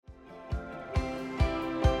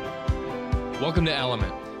Welcome to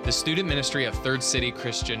Element, the student ministry of Third City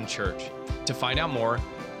Christian Church. To find out more,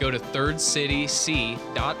 go to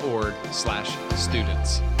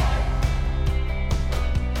thirdcityc.org/students.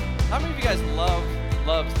 How many of you guys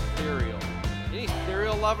love cereal? Any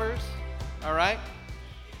cereal lovers? All right.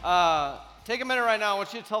 Take a minute right now. I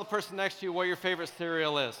want you to tell the person next to you what your favorite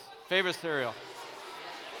cereal is. Favorite cereal.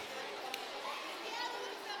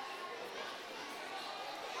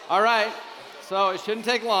 All right. So it shouldn't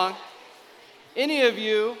take long. Any of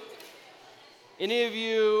you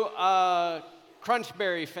Crunch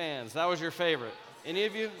Berry fans? That was your favorite. Any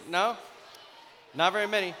of you? No? Not very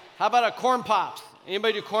many. How about a Corn Pops?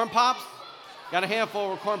 Anybody do Corn Pops? Got a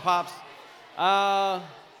handful of Corn Pops.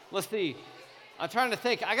 Let's see. I'm trying to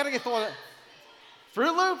think. I got to get the one that...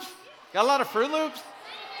 Fruit Loops? Got a lot of Fruit Loops?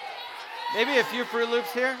 Maybe a few Fruit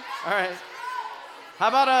Loops here? All right. How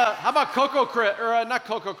about Cocoa Crisp, or not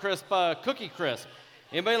Cocoa Crisp, Cookie Crisp?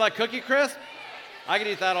 Anybody like Cookie Crisp? I could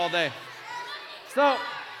eat that all day. So,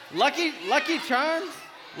 Lucky Charms?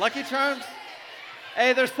 Lucky Charms?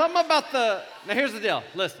 Hey, there's something about now here's the deal.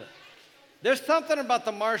 Listen. There's something about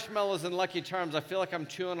the marshmallows and Lucky Charms. I feel like I'm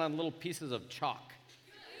chewing on little pieces of chalk.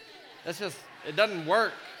 That's just, it doesn't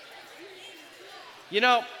work. You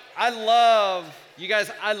know, I love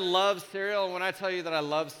cereal. And when I tell you that I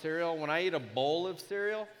love cereal, when I eat a bowl of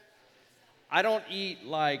cereal, I don't eat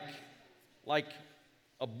like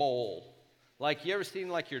a bowl. Like, you ever seen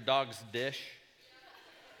like your dog's dish?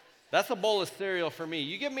 That's a bowl of cereal for me.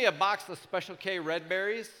 You give me a box of Special K Red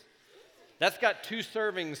Berries, that's got 2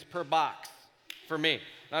 servings per box for me.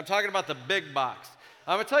 And I'm talking about the big box.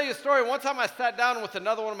 I'm going to tell you a story. One time I sat down with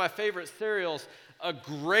another one of my favorite cereals, a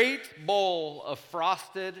great bowl of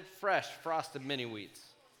fresh frosted mini wheats.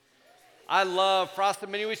 I love frosted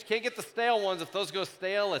mini wheats. You can't get the stale ones. If those go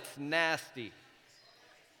stale, it's nasty.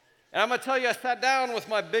 And I'm going to tell you, I sat down with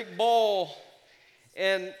my big bowl,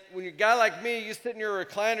 and when you're a guy like me, you sit in your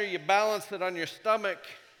recliner, you balance it on your stomach,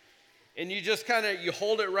 and you just you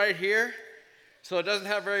hold it right here so it doesn't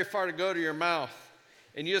have very far to go to your mouth.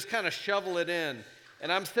 And you just kind of shovel it in. And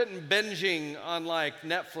I'm sitting binging on like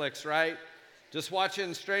Netflix, right? Just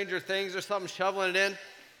watching Stranger Things or something, shoveling it in.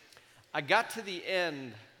 I got to the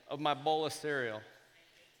end of my bowl of cereal.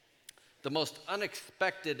 The most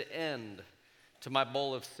unexpected end to my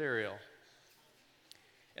bowl of cereal.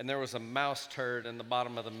 And there was a mouse turd in the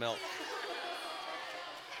bottom of the milk.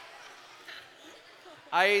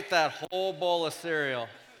 I ate that whole bowl of cereal,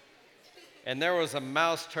 and there was a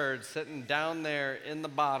mouse turd sitting down there in the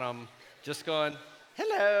bottom, just going,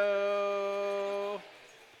 hello.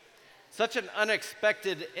 Such an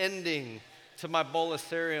unexpected ending to my bowl of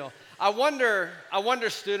cereal. I wonder,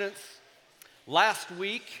 students, last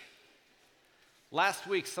week,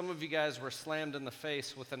 some of you guys were slammed in the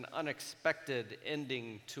face with an unexpected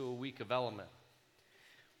ending to a week of Element.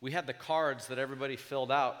 We had the cards that everybody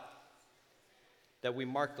filled out, that we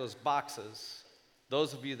marked those boxes.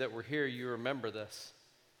 Those of you that were here, you remember this.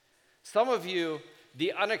 Some of you,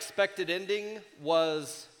 the unexpected ending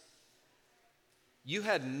was you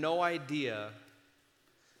had no idea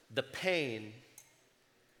the pain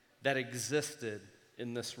that existed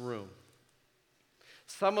in this room.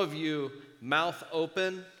 Some of you, mouth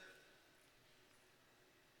open,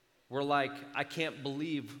 were like, I can't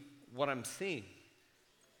believe what I'm seeing.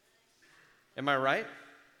 Am I right?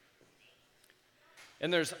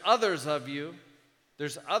 And there's others of you, I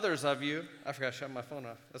forgot to shut my phone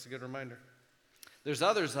off. That's a good reminder. There's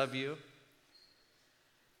others of you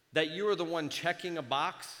that you were the one checking a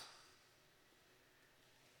box,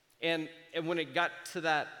 and when it got to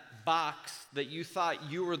that box that you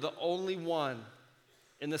thought you were the only one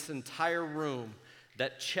in this entire room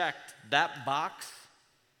that checked that box,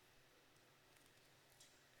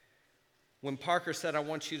 when Parker said, I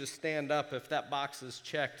want you to stand up if that box is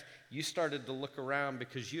checked, you started to look around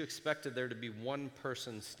because you expected there to be one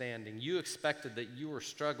person standing. You expected that you were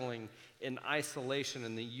struggling in isolation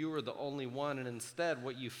and that you were the only one, and instead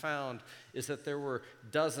what you found is that there were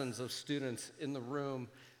dozens of students in the room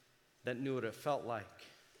that knew what it felt like.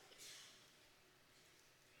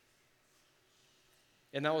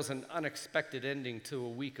 And that was an unexpected ending to a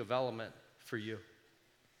week of Element for you.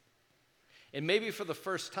 And maybe for the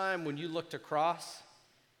first time when you looked across,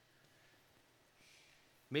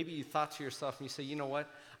 maybe you thought to yourself and you say, you know what?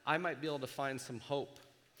 I might be able to find some hope.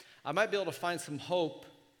 I might be able to find some hope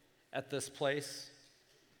at this place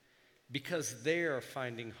because they are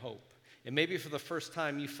finding hope. And maybe for the first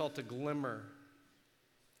time you felt a glimmer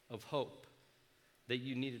of hope that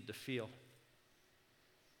you needed to feel.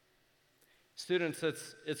 Students,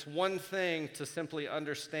 it's one thing to simply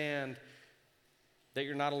understand that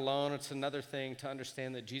you're not alone. It's another thing to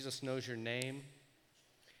understand that Jesus knows your name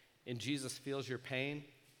and Jesus feels your pain.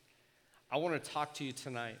 I want to talk to you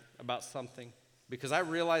tonight about something because I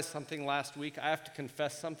realized something last week. I have to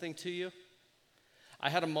confess something to you. I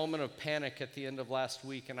had a moment of panic at the end of last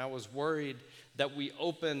week, and I was worried that we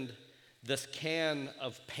opened this can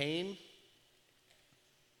of pain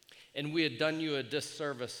and we had done you a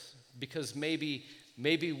disservice because maybe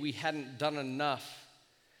we hadn't done enough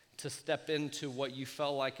to step into what you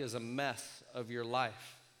felt like is a mess of your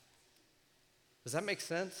life. Does that make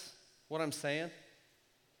sense, what I'm saying?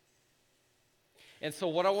 And so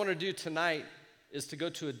what I want to do tonight is to go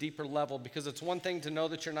to a deeper level, because it's one thing to know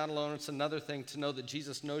that you're not alone. It's another thing to know that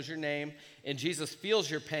Jesus knows your name and Jesus feels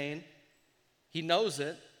your pain. He knows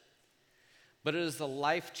it. But it is a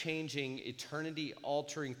life-changing,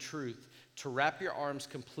 eternity-altering truth to wrap your arms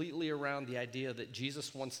completely around the idea that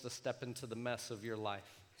Jesus wants to step into the mess of your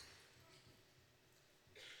life.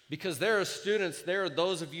 Because there are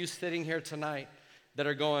those of you sitting here tonight that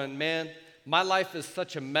are going, man, my life is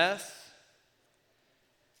such a mess.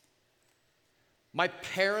 My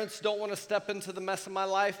parents don't want to step into the mess of my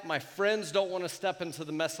life. My friends don't want to step into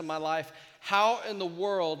the mess of my life. How in the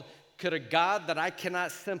world could a God that I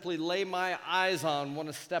cannot simply lay my eyes on want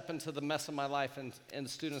to step into the mess of my life? And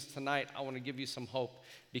students, tonight, I want to give you some hope,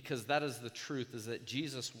 because that is the truth, is that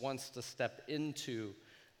Jesus wants to step into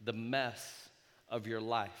the mess of your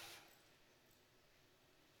life.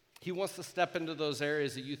 He wants to step into those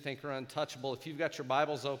areas that you think are untouchable. If you've got your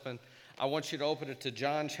Bibles open, I want you to open it to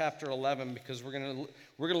John chapter 11, because we're going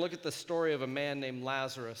to look at the story of a man named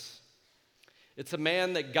Lazarus. It's a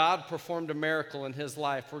man that God performed a miracle in his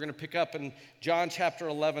life. We're going to pick up in John chapter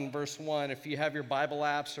 11, verse 1. If you have your Bible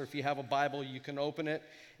apps or if you have a Bible, you can open it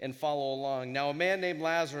and follow along. Now, a man named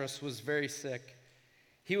Lazarus was very sick.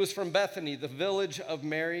 He was from Bethany, the village of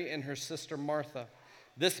Mary and her sister Martha.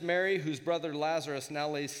 This Mary, whose brother Lazarus now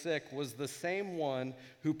lay sick, was the same one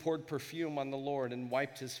who poured perfume on the Lord and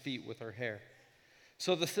wiped his feet with her hair.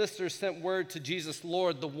 So the sisters sent word to Jesus,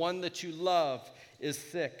 Lord, the one that you love is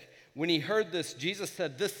sick. When he heard this, Jesus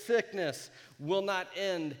said, this sickness will not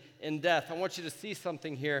end in death. I want you to see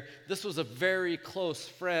something here. This was a very close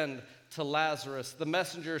friend to Lazarus. The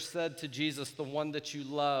messenger said to Jesus, the one that you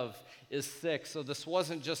love is sick. So this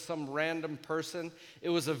wasn't just some random person. It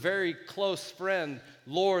was a very close friend.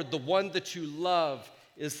 Lord, the one that you love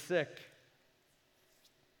is sick.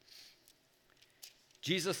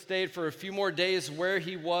 Jesus stayed for a few more days where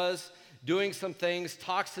he was, doing some things,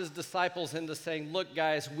 talks his disciples into saying, look,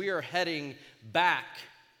 guys, we are heading back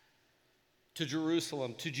to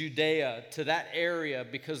Jerusalem, to Judea, to that area,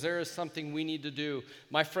 because there is something we need to do.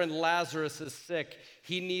 My friend Lazarus is sick.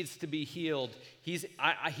 He needs to be healed.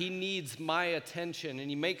 He needs my attention, and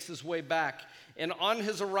he makes his way back. And on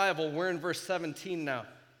his arrival, we're in verse 17 now.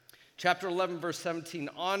 Chapter 11, verse 17.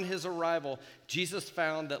 On his arrival, Jesus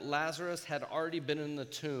found that Lazarus had already been in the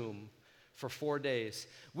tomb for 4 days.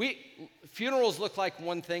 Funerals look like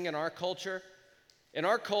one thing in our culture. In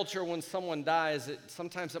our culture, when someone dies,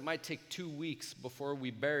 sometimes it might take 2 weeks before we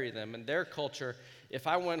bury them. In their culture, if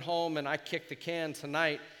I went home and I kicked the can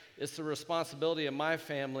tonight, it's the responsibility of my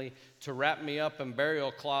family to wrap me up in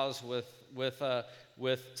burial cloths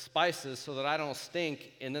with spices so that I don't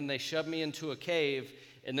stink, and then they shove me into a cave,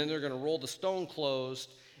 and then they're going to roll the stone closed,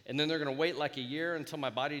 and then they're going to wait like a year until my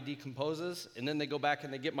body decomposes, and then they go back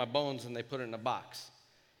and they get my bones and they put it in a box.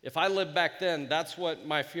 If I lived back then, that's what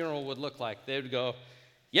my funeral would look like. They would go,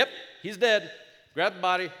 yep, he's dead. Grab the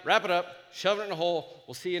body, wrap it up, shove it in a hole.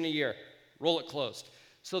 We'll see you in a year. Roll it closed.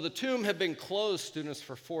 So the tomb had been closed, students,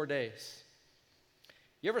 for 4 days.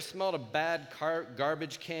 You ever smelled a bad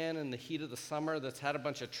garbage can in the heat of the summer that's had a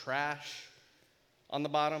bunch of trash on the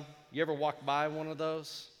bottom? You ever walk by one of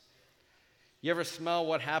those? You ever smell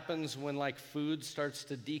what happens when food starts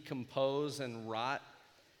to decompose and rot?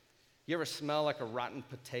 You ever smell like a rotten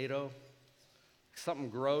potato? Something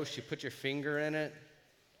gross, you put your finger in it,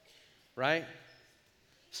 right?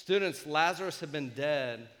 Students, Lazarus had been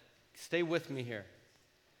dead. Stay with me here.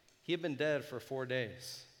 He had been dead for 4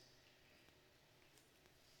 days.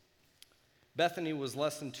 Bethany was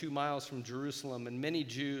less than 2 miles from Jerusalem, and many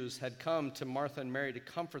Jews had come to Martha and Mary to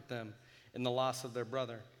comfort them in the loss of their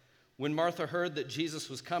brother. When Martha heard that Jesus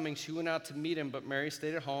was coming, she went out to meet him, but Mary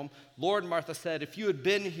stayed at home. Lord, Martha said, if you had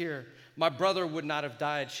been here, my brother would not have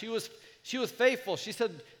died. She was faithful. She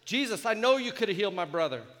said, Jesus, I know you could have healed my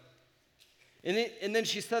brother. And then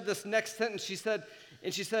she said this next sentence. She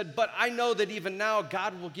said, but I know that even now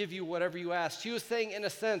God will give you whatever you ask. She was saying, in a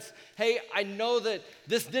sense, hey, I know that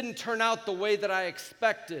this didn't turn out the way that I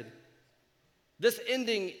expected, This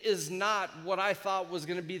ending is not what I thought was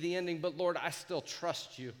going to be the ending, but Lord, I still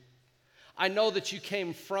trust you. I know that you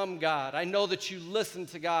came from God. I know that you listened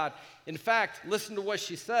to God. In fact, listen to what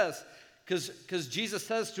she says, because Jesus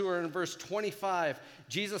says to her in verse 25,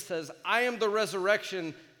 Jesus says, I am the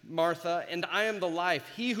resurrection, Martha, and I am the life.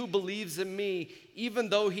 He who believes in me, even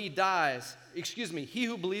though he dies, he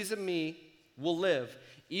who believes in me will live,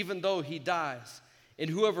 even though he dies. And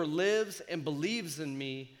whoever lives and believes in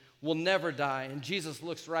me will never die. And Jesus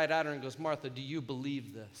looks right at her and goes, Martha, do you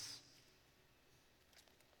believe this?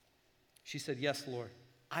 She said, yes, Lord.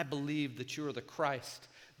 I believe that you are the Christ,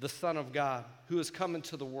 the Son of God, who has come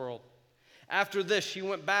into the world. After this, she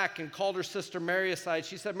went back and called her sister Mary aside.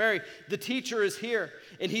 She said, Mary, the teacher is here,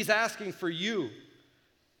 and he's asking for you.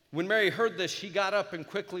 When Mary heard this, she got up and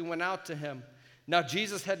quickly went out to him. Now,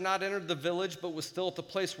 Jesus had not entered the village, but was still at the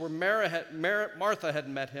place where Martha had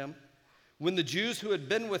met him. When the Jews who had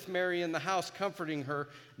been with Mary in the house comforting her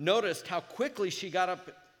noticed how quickly she got up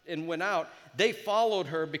and went out, they followed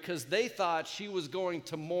her because they thought she was going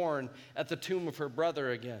to mourn at the tomb of her brother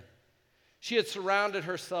again. She had surrounded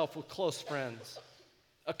herself with close friends,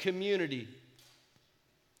 a community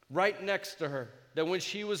right next to her, that when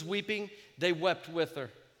she was weeping, they wept with her.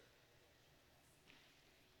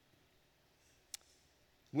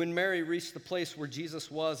 When Mary reached the place where Jesus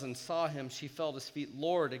was and saw him, she fell at his feet.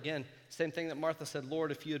 Lord, again, same thing that Martha said, Lord,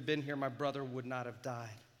 if you had been here, my brother would not have died.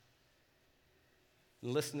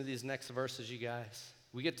 And listen to these next verses, you guys.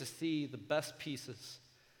 We get to see the best pieces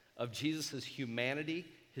of Jesus' humanity,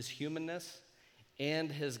 his humanness, and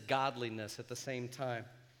his godliness at the same time.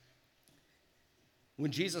 When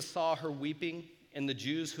Jesus saw her weeping, and the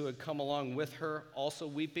Jews who had come along with her also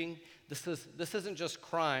weeping, this isn't just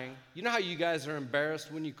crying. You know how you guys are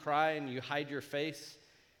embarrassed when you cry and you hide your face?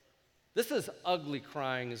 This is ugly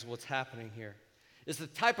crying is what's happening here. It's the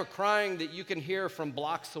type of crying that you can hear from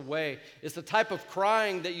blocks away. It's the type of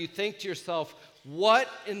crying that you think to yourself, what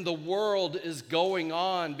in the world is going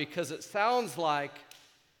on? Because it sounds like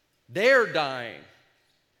they're dying.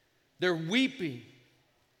 They're weeping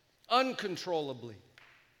uncontrollably.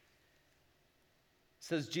 It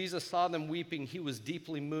says Jesus saw them weeping. He was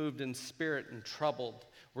deeply moved in spirit and troubled.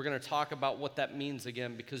 We're going to talk about what that means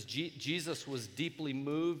again, because Jesus was deeply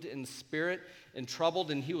moved in spirit and troubled,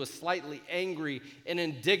 and he was slightly angry and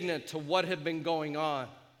indignant to what had been going on,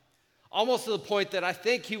 almost to the point that I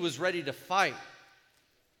think he was ready to fight.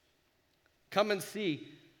 Come and see.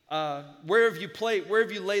 Where have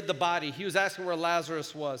you laid the body? He was asking where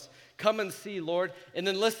Lazarus was. Come and see, Lord. And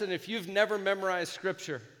then listen, if you've never memorized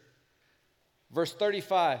Scripture, verse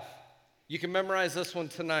 35, you can memorize this one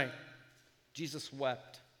tonight. Jesus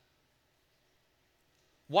wept.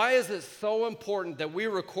 Why is it so important that we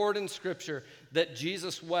record in Scripture that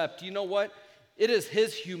Jesus wept? You know what? It is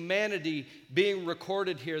his humanity being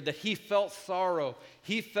recorded here, that he felt sorrow,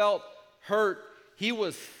 he felt hurt, he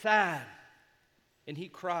was sad, and he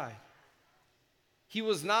cried. He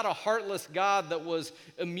was not a heartless God that was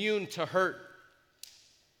immune to hurt.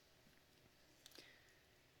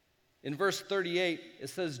 In verse 38, it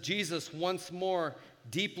says, Jesus, once more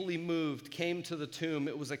deeply moved, came to the tomb.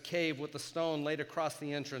 It was a cave with a stone laid across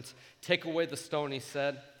the entrance. Take away the stone, he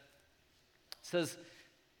said. It says,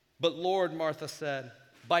 but Lord, Martha said,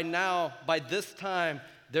 by this time,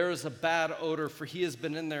 there is a bad odor, for he has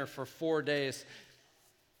been in there for 4 days.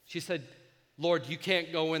 She said, Lord, you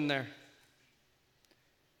can't go in there.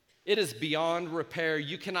 It is beyond repair.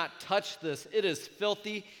 You cannot touch this. It is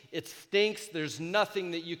filthy. It stinks. There's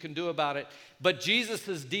nothing that you can do about it. But Jesus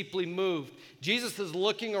is deeply moved. Jesus is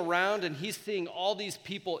looking around and he's seeing all these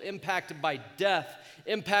people impacted by death,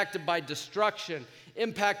 impacted by destruction,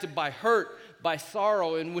 impacted by hurt, by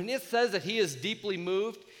sorrow. And when it says that he is deeply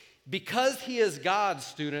moved, because he is God,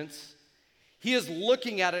 students, he is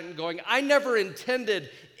looking at it and going, I never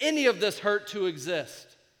intended any of this hurt to exist.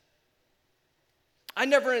 I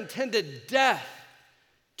never intended death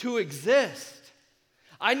to exist.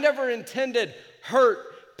 I never intended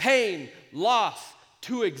hurt, pain, loss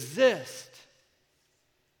to exist.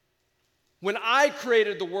 When I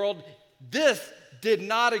created the world, this did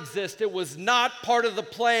not exist. It was not part of the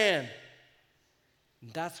plan.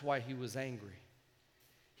 And that's why he was angry.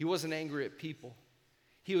 He wasn't angry at people.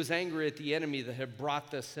 He was angry at the enemy that had brought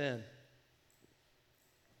this in.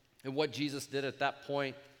 And what Jesus did at that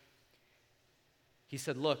point, he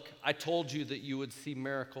said, look, I told you that you would see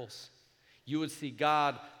miracles. You would see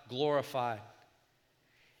God glorified.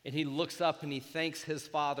 And he looks up and he thanks his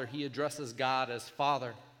Father. He addresses God as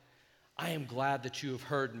Father. I am glad that you have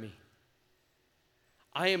heard me.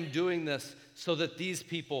 I am doing this so that these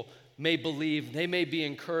people may believe, they may be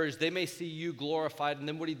encouraged, they may see you glorified. And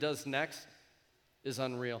then what he does next, is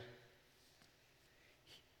unreal.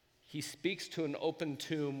 He speaks to an open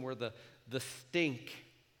tomb where the stink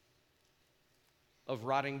of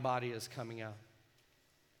rotting body is coming out.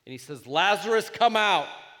 And he says, Lazarus, come out.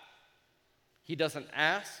 He doesn't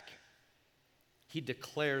ask, he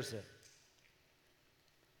declares it.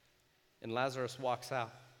 And Lazarus walks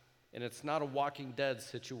out. And it's not a Walking Dead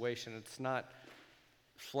situation. It's not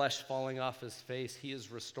flesh falling off his face. He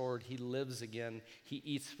is restored. He lives again. He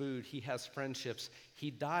eats food. He has friendships.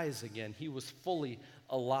 He dies again. He was fully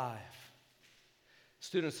alive.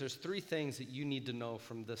 Students, there's 3 things that you need to know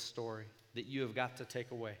from this story that you have got to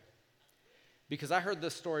take away. Because I heard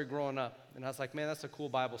this story growing up, and I was like, man, that's a cool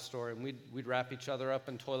Bible story. And we'd wrap each other up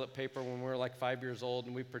in toilet paper when we were like 5 years old,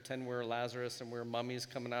 and we'd pretend we were Lazarus and we were mummies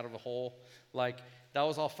coming out of a hole. Like, that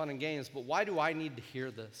was all fun and games. But why do I need to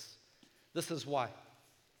hear this? This is why.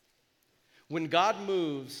 When God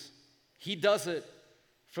moves, he does it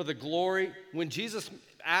for the glory. When Jesus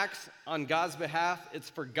acts on God's behalf, it's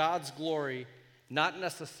for God's glory, not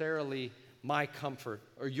necessarily my comfort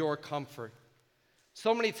or your comfort.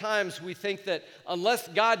 So many times we think that unless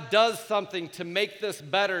God does something to make this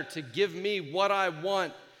better, to give me what I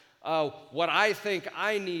want, what I think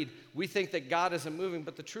I need, we think that God isn't moving.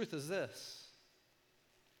 But the truth is this: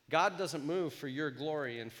 God doesn't move for your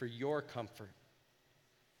glory and for your comfort.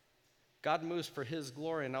 God moves for his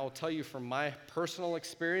glory. And I will tell you from my personal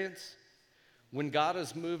experience, when God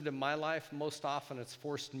has moved in my life, most often it's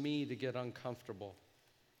forced me to get uncomfortable.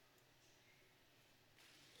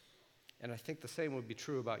 And I think the same would be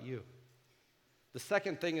true about you. The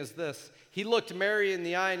second thing is this: he looked Mary in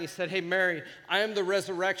the eye and he said, hey, Mary, I am the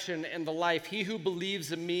resurrection and the life. He who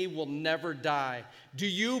believes in me will never die. Do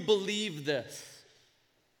you believe this?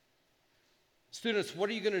 Students, what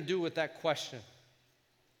are you going to do with that question?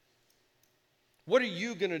 What are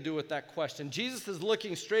you going to do with that question? Jesus is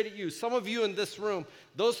looking straight at you. Some of you in this room,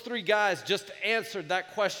 those 3 guys just answered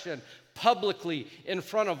that question publicly in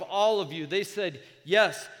front of all of you. They said,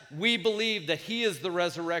 yes, we believe that he is the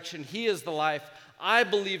resurrection, he is the life. I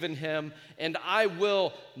believe in him, and I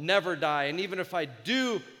will never die. And even if I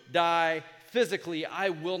do die physically, I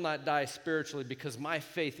will not die spiritually because my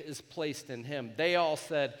faith is placed in him. They all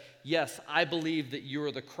said, yes, I believe that you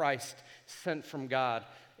are the Christ sent from God,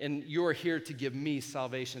 and you are here to give me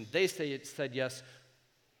salvation. They said yes.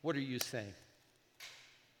 What are you saying?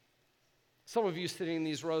 Some of you sitting in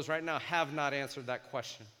these rows right now have not answered that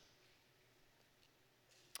question.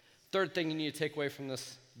 Third thing you need to take away from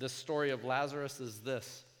this story of Lazarus is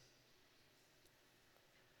this.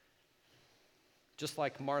 Just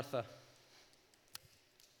like Martha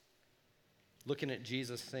looking at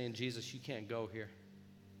Jesus saying, Jesus, you can't go here.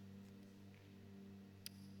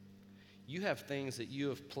 You have things that you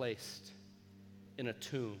have placed in a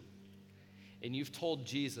tomb, and you've told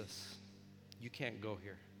Jesus, you can't go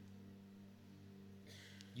here.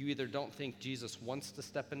 You either don't think Jesus wants to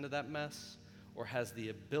step into that mess or has the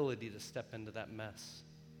ability to step into that mess.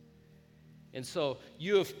 And so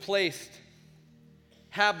you have placed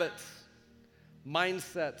habits,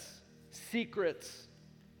 mindsets, secrets,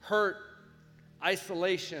 hurt,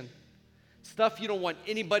 isolation, stuff you don't want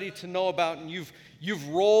anybody to know about, and you've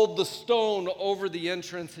rolled the stone over the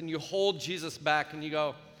entrance and you hold Jesus back and you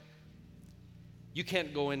go, you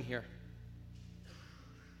can't go in here.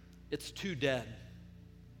 It's too dead.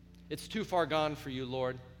 It's too far gone for you,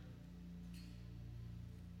 Lord.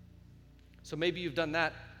 So maybe you've done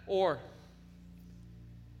that, or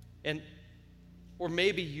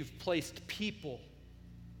maybe you've placed people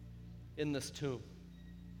in this tomb.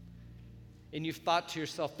 And you've thought to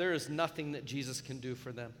yourself, there is nothing that Jesus can do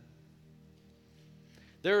for them.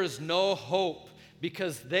 There is no hope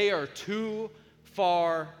because they are too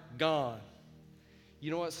far gone.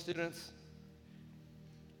 You know what, students?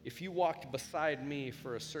 If you walked beside me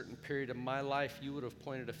for a certain period of my life, you would have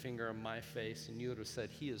pointed a finger in my face and you would have said,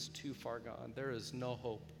 he is too far gone. There is no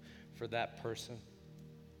hope for that person.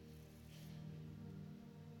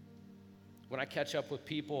 When I catch up with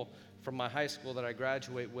people from my high school that I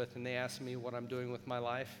graduate with and they ask me what I'm doing with my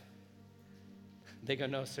life, they go,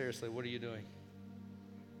 no, seriously, what are you doing?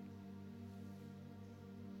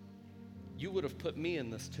 You would have put me in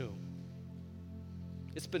this tomb.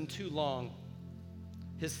 It's been too long.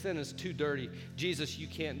 His sin is too dirty. Jesus, you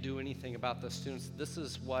can't do anything about this, students. This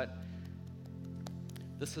is what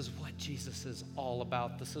Jesus is all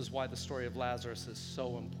about. This is why the story of Lazarus is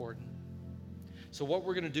so important. So what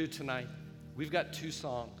we're going to do tonight, we've got 2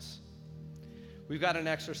 songs. We've got an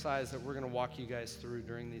exercise that we're going to walk you guys through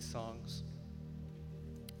during these songs.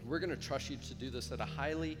 We're going to trust you to do this at a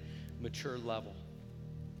highly mature level.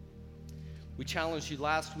 We challenged you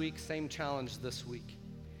last week, same challenge this week.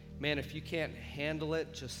 man, if you can't handle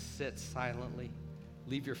it, just sit silently.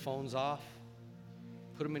 Leave your phones off.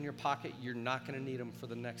 Put them in your pocket. You're not going to need them for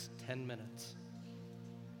the next 10 minutes.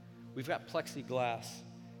 We've got plexiglass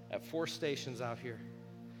at 4 stations out here.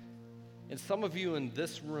 And some of you in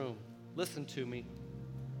this room, listen to me,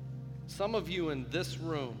 some of you in this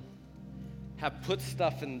room have put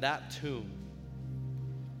stuff in that tomb.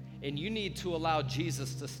 And you need to allow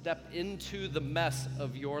Jesus to step into the mess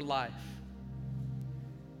of your life,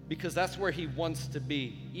 because that's where he wants to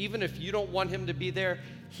be. Even if you don't want him to be there,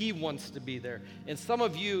 he wants to be there. And some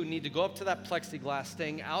of you need to go up to that plexiglass,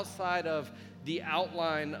 staying outside of the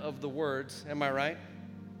outline of the words, am I right?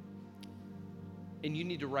 And you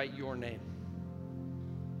need to write your name.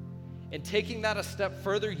 And taking that a step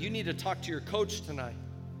further, you need to talk to your coach tonight.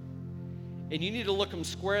 And you need to look them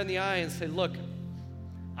square in the eye and say, look,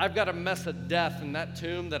 I've got a mess of death in that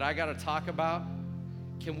tomb that I got to talk about.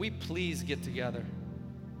 Can we please get together?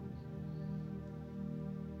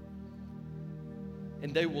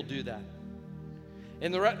 And they will do that.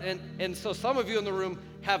 And so some of you in the room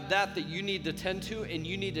have that you need to tend to, and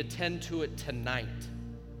you need to tend to it tonight.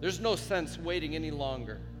 There's no sense waiting any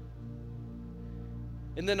longer.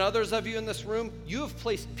 And then others of you in this room, you have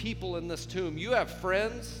placed people in this tomb. You have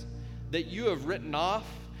friends that you have written off,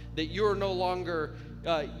 that you are no longer,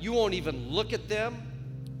 you won't even look at them,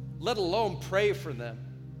 let alone pray for them.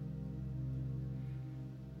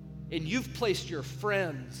 And you've placed your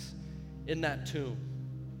friends in that tomb.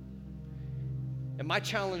 And my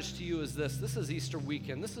challenge to you is this is Easter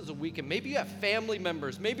weekend. This is a weekend. Maybe you have family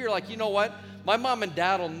members. Maybe you're like, you know what? My mom and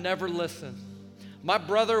dad will never listen. My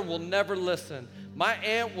brother will never listen. My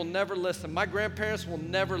aunt will never listen. My grandparents will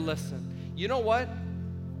never listen. You know what?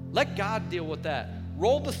 Let God deal with that.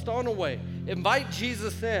 Roll the stone away. Invite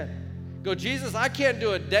Jesus in. Go, Jesus, I can't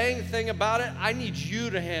do a dang thing about it. I need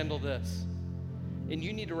you to handle this. And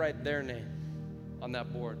you need to write their name on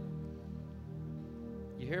that board.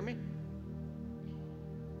 You hear me?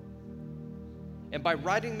 And by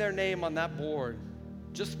writing their name on that board,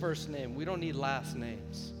 just first name, we don't need last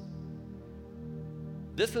names.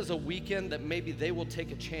 This is a weekend that maybe they will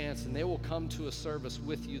take a chance and they will come to a service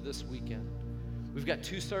with you this weekend. We've got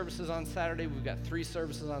 2 services on Saturday. We've got 3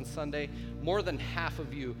 services on Sunday. More than half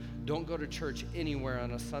of you don't go to church anywhere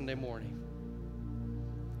on a Sunday morning.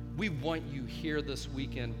 We want you here this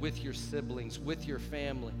weekend with your siblings, with your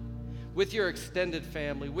family, with your extended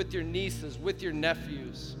family, with your nieces, with your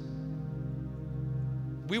nephews.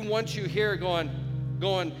 We want you here going,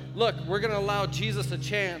 look, we're going to allow Jesus a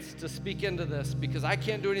chance to speak into this because I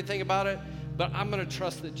can't do anything about it, but I'm going to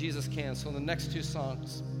trust that Jesus can. So in the next 2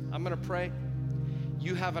 songs, I'm going to pray.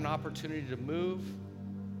 You have an opportunity to move.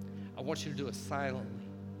 I want you to do it silently,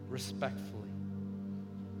 respectfully.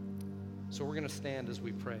 So we're going to stand as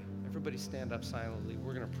we pray. Everybody stand up silently.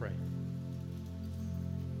 We're going to pray.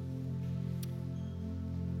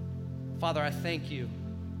 Father, I thank you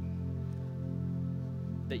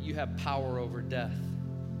that you have power over death,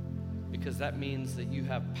 because that means that you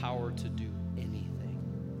have power to do anything.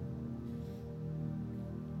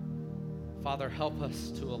 Father, help us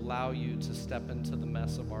to allow you to step into the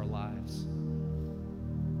mess of our lives.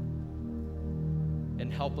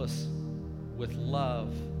 And help us with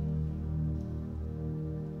love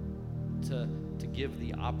to give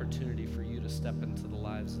the opportunity for you to step into the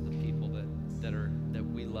lives of the people that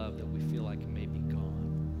we love, that we feel like may be gone.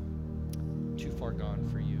 Too far gone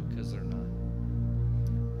for you, because they're not.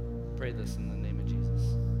 Pray this in the name of Jesus.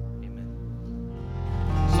 Amen.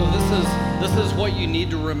 So this is what you need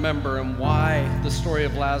to remember and why the story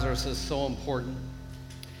of Lazarus is so important.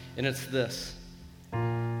 And it's this.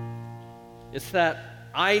 It's that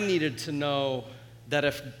I needed to know that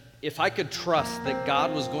if I could trust that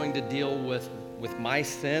God was going to deal with my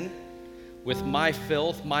sin, with my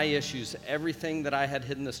filth, my issues, everything that I had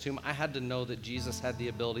hidden in this tomb, I had to know that Jesus had the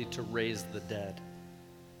ability to raise the dead.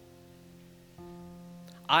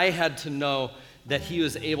 I had to know that he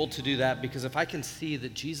was able to do that, because if I can see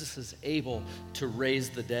that Jesus is able to raise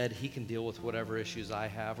the dead, he can deal with whatever issues I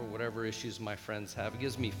have or whatever issues my friends have. It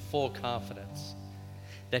gives me full confidence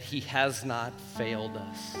that he has not failed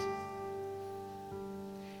us.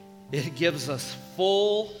 It gives us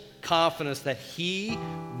full confidence that he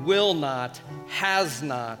will not, has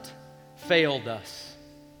not failed us,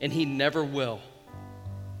 and he never will.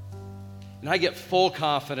 And I get full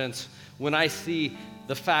confidence when I see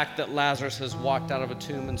the fact that Lazarus has walked out of a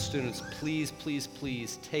tomb. And students, please, please,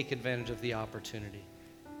 please take advantage of the opportunity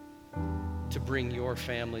to bring your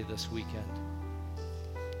family this weekend.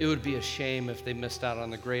 It would be a shame if they missed out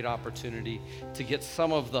on the great opportunity to get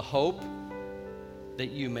some of the hope that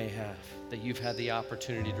you may have, that you've had the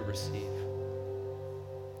opportunity to receive.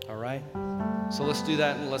 All right? So let's do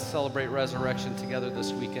that, and let's celebrate resurrection together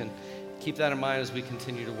this weekend. Keep that in mind as we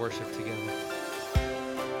continue to worship together.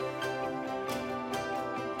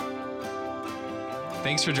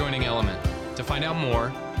 Thanks for joining Element. To find out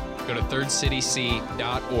more, go to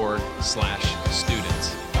thirdcityc.org/student.